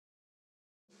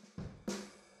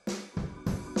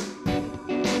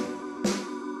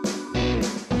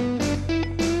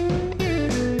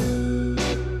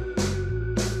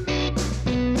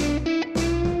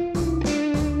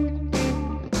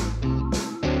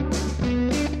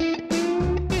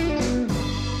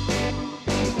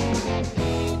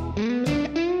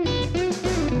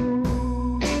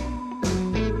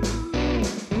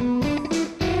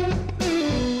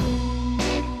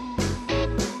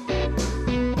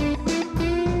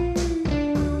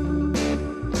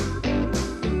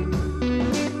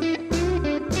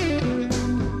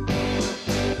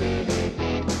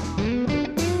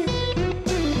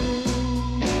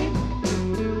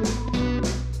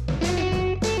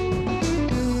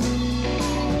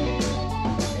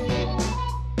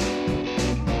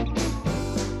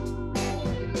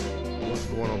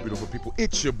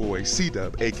It's your boy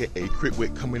C-Dub, aka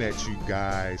Whit, coming at you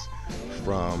guys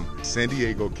from San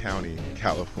Diego County,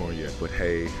 California. But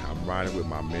hey, I'm riding with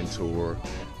my mentor,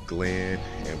 Glenn,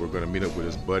 and we're gonna meet up with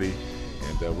his buddy,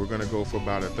 and we're gonna go for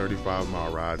about a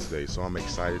 35-mile ride today. So I'm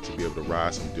excited to be able to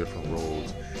ride some different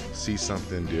roads, see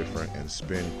something different, and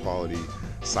spend quality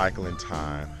cycling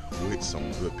time with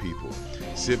some good people.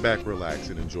 Sit back, relax,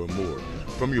 and enjoy more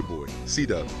from your boy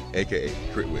C-Dub, aka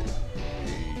Whit.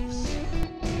 Peace.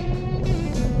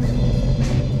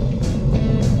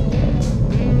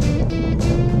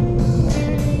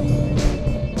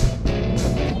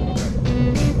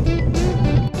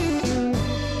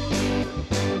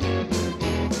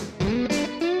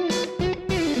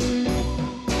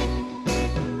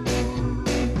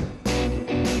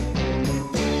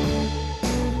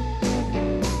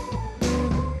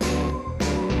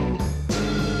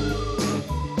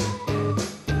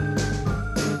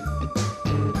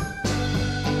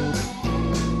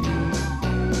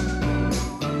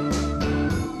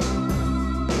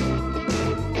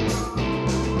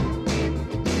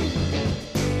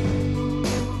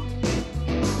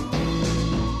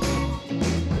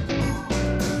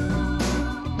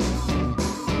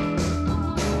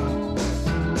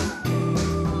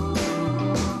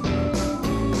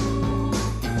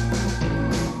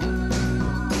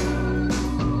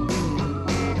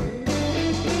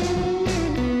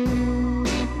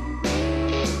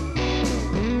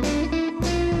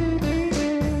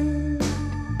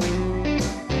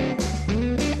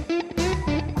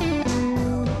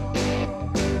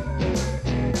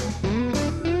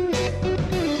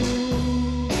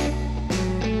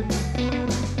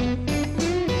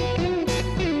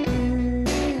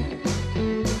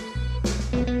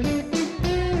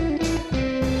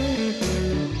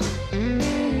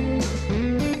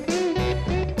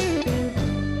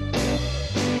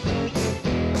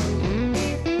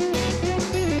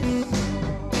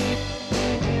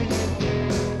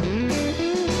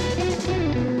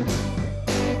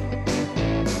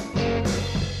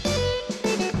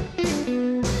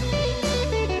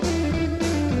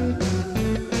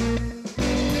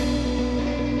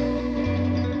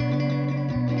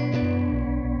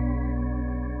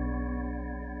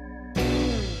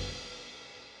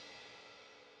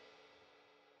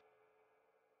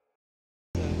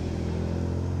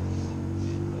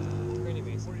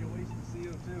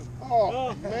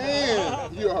 Oh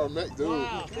man, you are a Mac dude.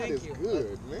 Wow, that is you.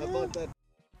 good, man. I bought that.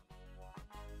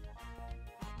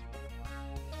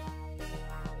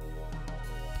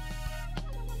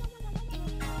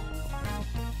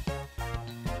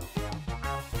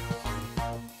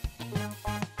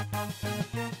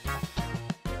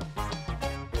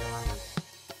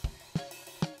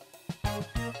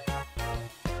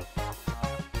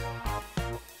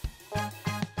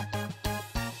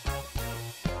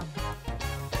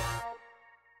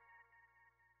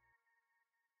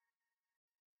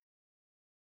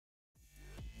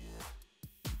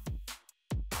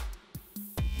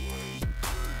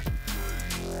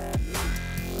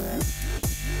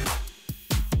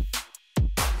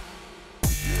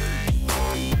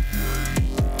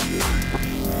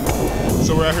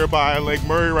 So we're out here by Lake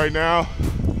Murray right now.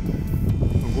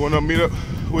 I'm going to meet up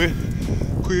with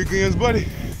Glenn's buddy.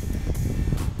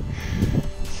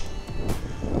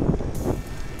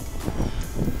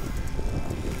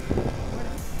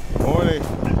 Morning.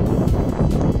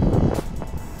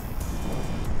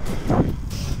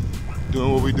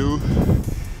 Doing what we do,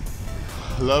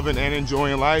 loving and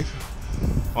enjoying life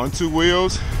on two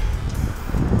wheels.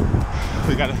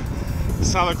 We got a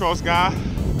solid cross guy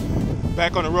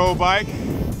back on the road bike.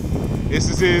 This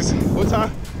is his, what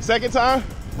time? Second time?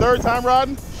 Third time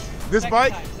riding this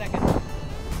bike?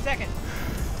 Second.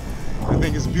 I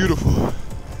think it's beautiful.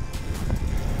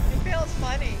 It feels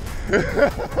funny.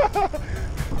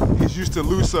 He's used to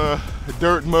loose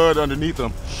dirt, mud underneath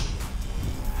him.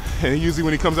 And usually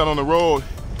when he comes out on the road,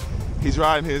 he's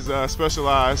riding his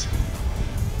specialized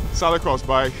solid cross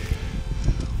bike,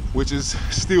 which is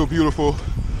still beautiful.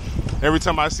 Every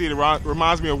time I see it, it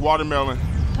reminds me of watermelon.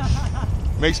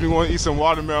 Makes me want to eat some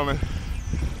watermelon,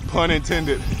 pun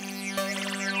intended.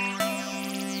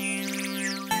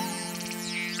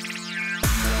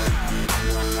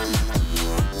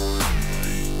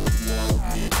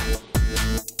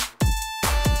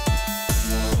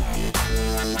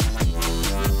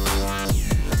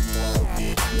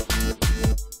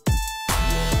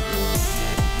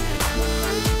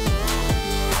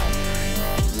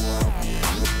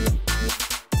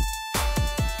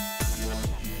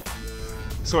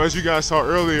 So as you guys saw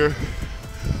earlier,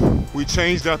 we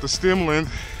changed out the stem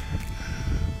length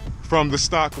from the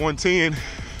stock 110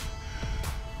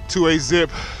 to a zip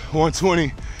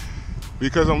 120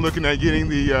 because I'm looking at getting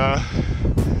the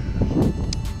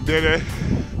Dead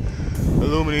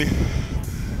Illumini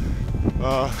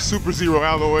Super Zero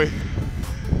alloy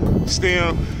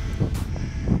stem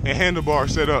and handlebar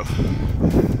set up.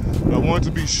 I want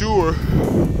to be sure,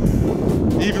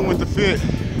 even with the fit,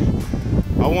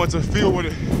 I want to feel what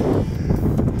it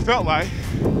felt like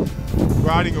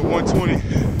riding a 120.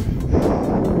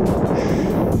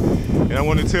 And I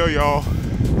want to tell y'all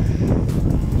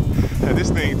that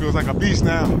this thing feels like a beast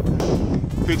now.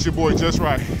 Fits your boy just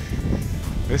right.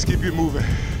 Let's keep it moving.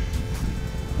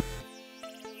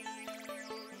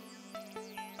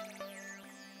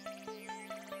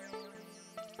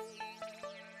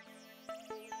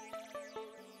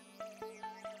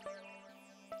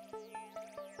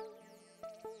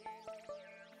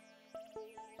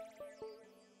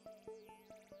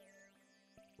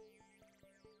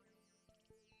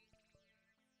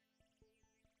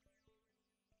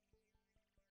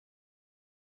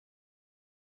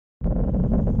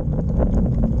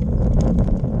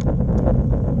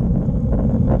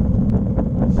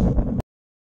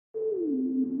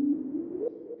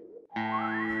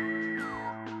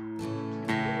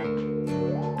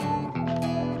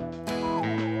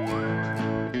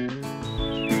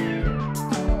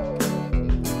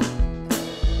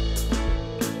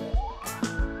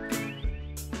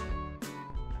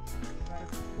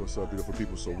 What's up, beautiful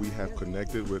people? So we have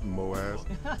connected with Moaz,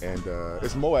 and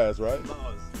it's Moaz, right?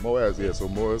 Moaz, yeah. So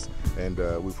Moaz, and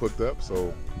we've hooked up.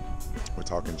 So we're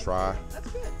talking tri.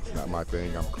 That's good. Not my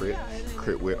thing. I'm crit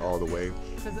wit all the way.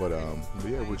 But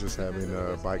yeah, we're just having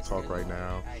bike talk right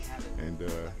now, and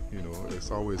you know,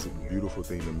 it's always a beautiful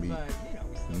thing to meet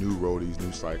new roadies,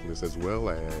 new cyclists, as well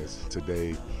as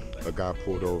today a guy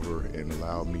pulled over and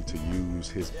allowed me to use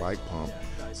his bike pump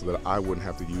so that I wouldn't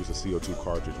have to use a CO2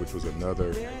 cartridge, which was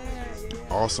another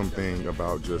awesome thing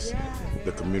about just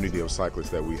the community of cyclists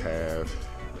that we have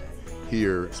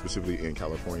here, specifically in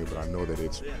California, but I know that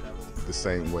it's the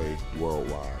same way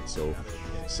worldwide. So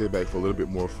sit back for a little bit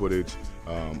more footage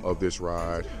of this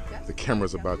ride. The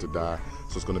camera's about to die,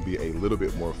 so it's going to be a little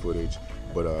bit more footage,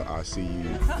 but I'll see you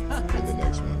in the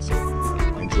next one. So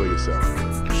enjoy yourself.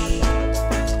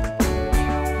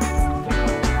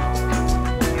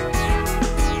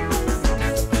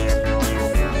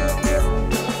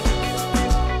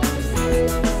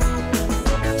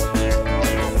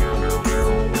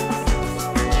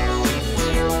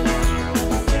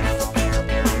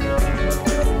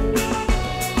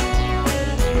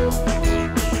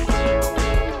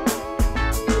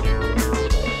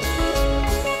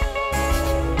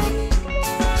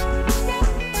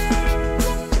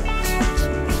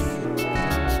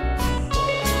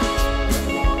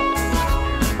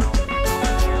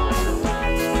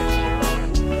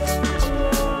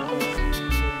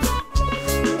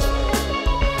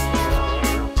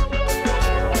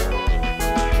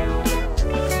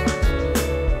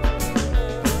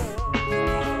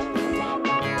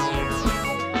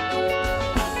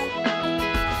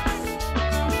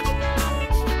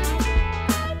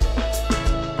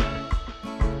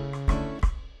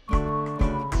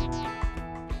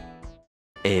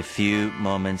 A few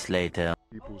moments later.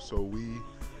 People, so we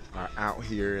are out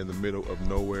here in the middle of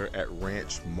nowhere at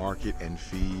Ranch Market and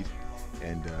Feed,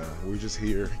 and we're just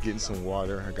here getting some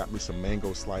water. I got me some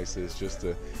mango slices just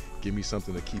to give me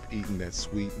something to keep eating that's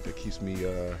sweet, that keeps me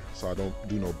so I don't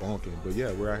do no bonking. But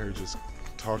yeah, we're out here just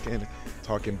talking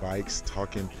bikes,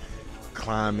 talking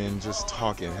climbing, just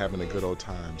talking, having a good old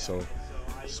time. So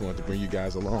just wanted to bring you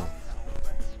guys along.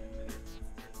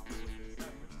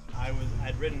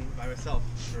 I'd ridden by myself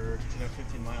for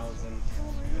 15 miles, and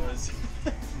it was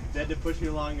they had to push me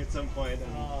along at some point.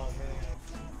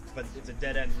 But it's a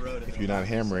dead end road. If you're not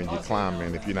hammering, you're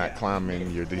climbing. If you're not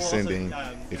climbing, you're descending.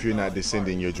 If you're not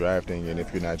descending, you're drafting. And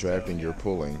if you're not drafting, you're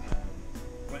pulling.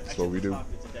 That's what we do. All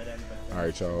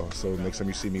right, y'all. So next time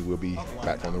you see me, we'll be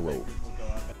back on the road.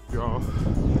 Y'all,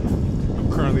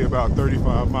 I'm currently about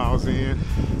 35 miles in.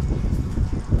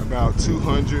 About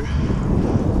 2,300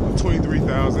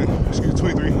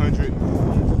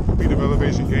 feet of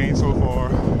elevation gain so far.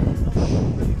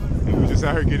 And we're just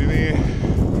out here getting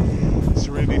in.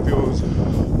 Serenity feels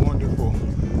wonderful.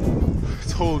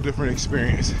 Total different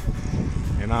experience.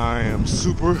 And I am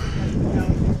super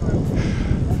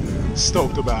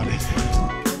stoked about it.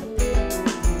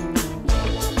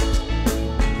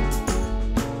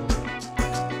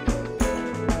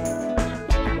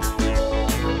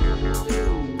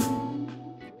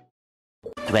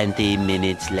 "20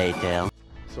 minutes later."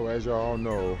 So as y'all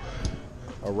know,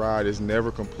 a ride is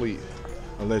never complete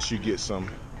unless you get some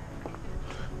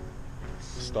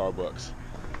Starbucks.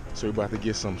 So we're about to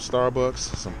get some Starbucks,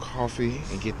 some coffee,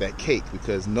 and get that cake,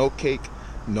 because no cake,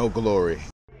 no glory.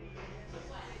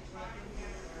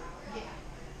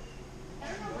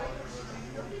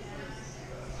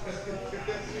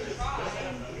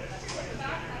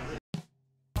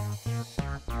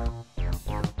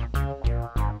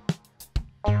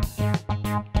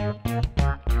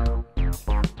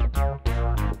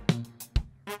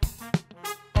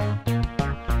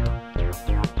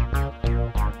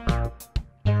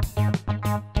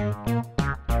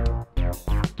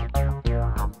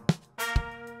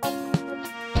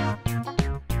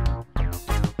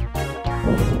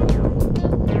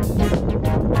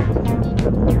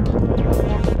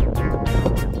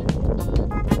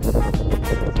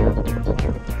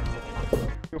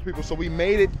 People, so we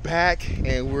made it back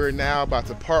and we're now about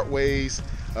to part ways.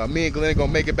 Me and Glenn are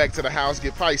gonna make it back to the house,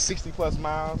 get probably 60 plus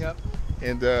miles. Yep.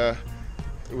 And it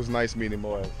was nice meeting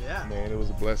Moaz. Yeah. Man, it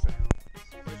was a blessing.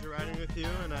 Pleasure riding with you,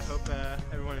 and I hope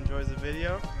everyone enjoys the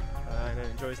video and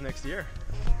enjoys next year.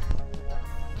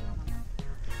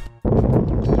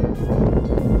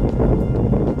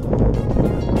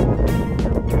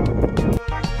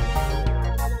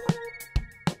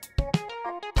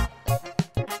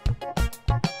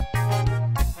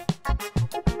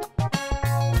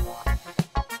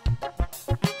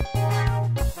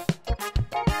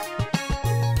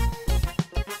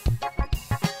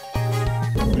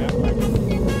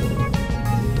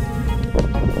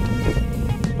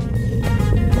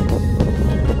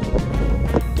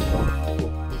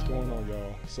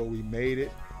 So we made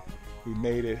it. We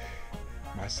made it.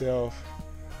 Myself,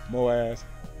 Moaz,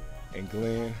 and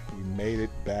Glenn, we made it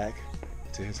back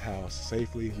to his house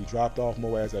safely. We dropped off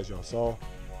Moaz, as y'all saw,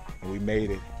 and we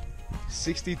made it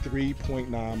 63.9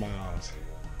 miles,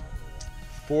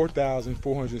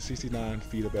 4,469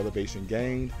 feet of elevation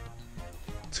gained,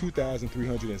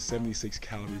 2,376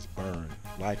 calories burned,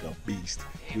 like a beast.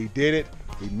 We did it.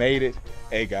 We made it.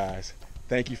 Hey guys,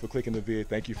 thank you for clicking the vid.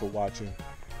 Thank you for watching.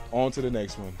 On to the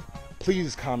next one.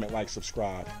 Please comment, like,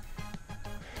 subscribe.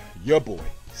 Ya Boi,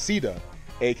 C-Dub,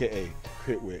 aka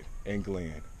Whit and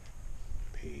Glenn.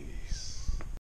 Peace.